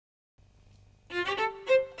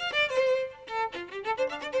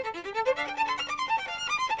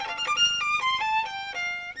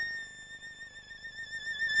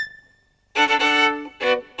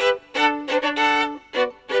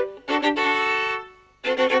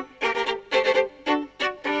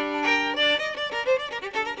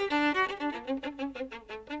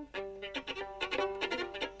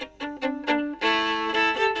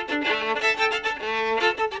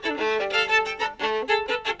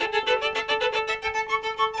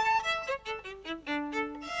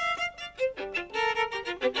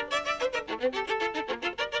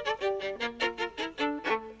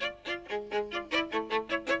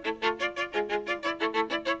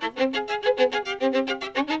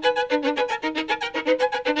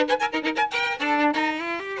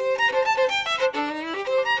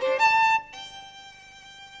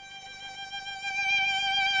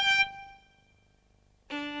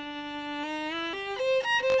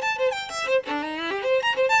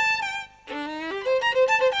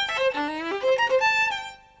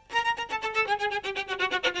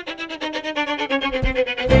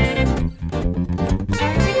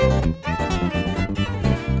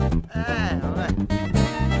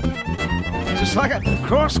Just like a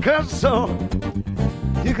cross-cut saw,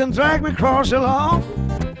 you can drag me across your lawn.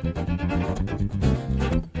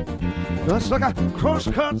 Just like a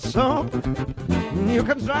cross-cut saw, you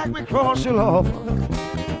can drag me across your lawn.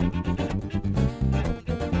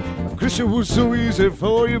 Chris, it was so easy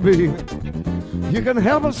for you, baby. You can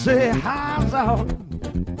help us say highs out.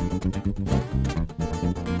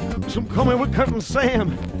 Some call me Woodcutting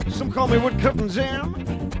Sam, some call me Woodcutting Jim.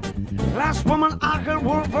 Last woman I could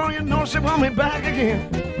work for, you know she want me back again.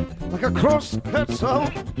 Like a cross-cut saw,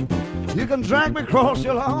 you can drag me across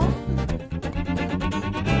your lawn.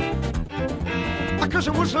 Cause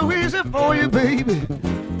it was so easy for you, baby.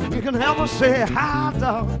 You can help us say hi,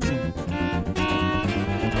 dog.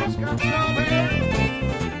 Cross-cut saw, baby.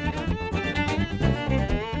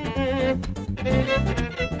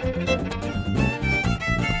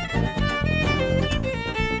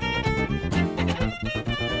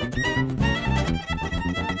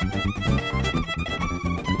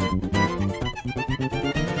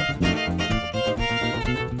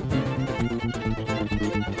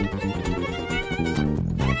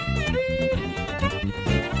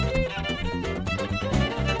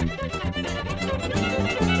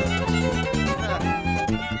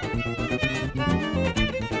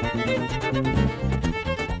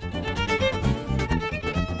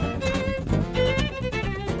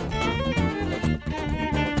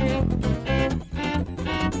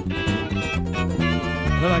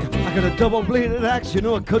 I got a double-bladed axe, you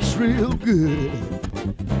know it cuts real good.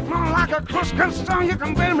 More like a cross-cut saw, you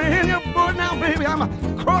can bend me in your board. Now, baby, I'm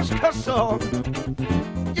a cross-cut saw.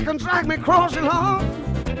 You can drag me across your lawn.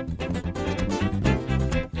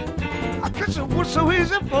 I guess it was so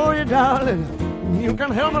easy for you, darling. You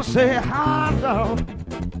can help me say hi, dog.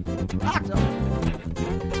 Hi, dog.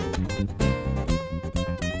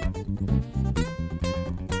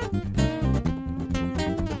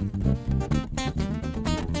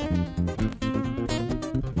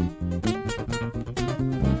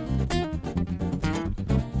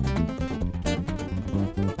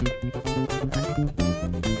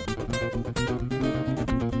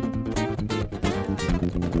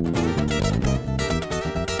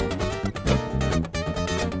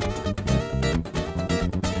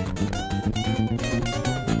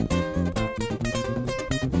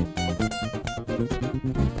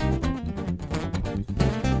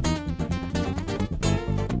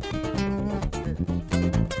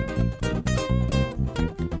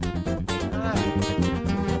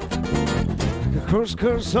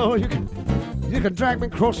 Cross-cut saw, you can drag me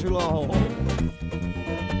across your lawn.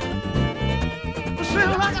 See,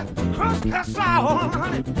 like a cross-cut saw,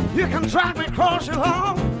 honey, you can drag me across your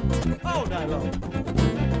lawn all night long.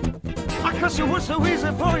 I guess it was so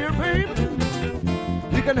easy for you, baby.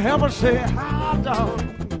 You can help us say hi, dog.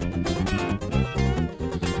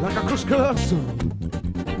 Like a cross-cut saw,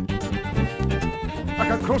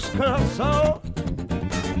 like a cross-cut saw,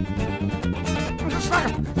 just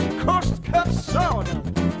like a cross-cut saw.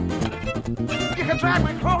 You can drag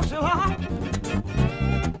me across your lawn.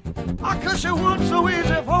 I guess it would so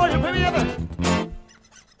easy for you, baby.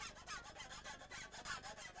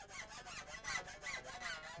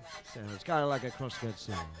 So it's kind of like a cross-cut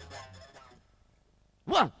saw.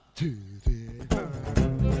 1, 2, 3.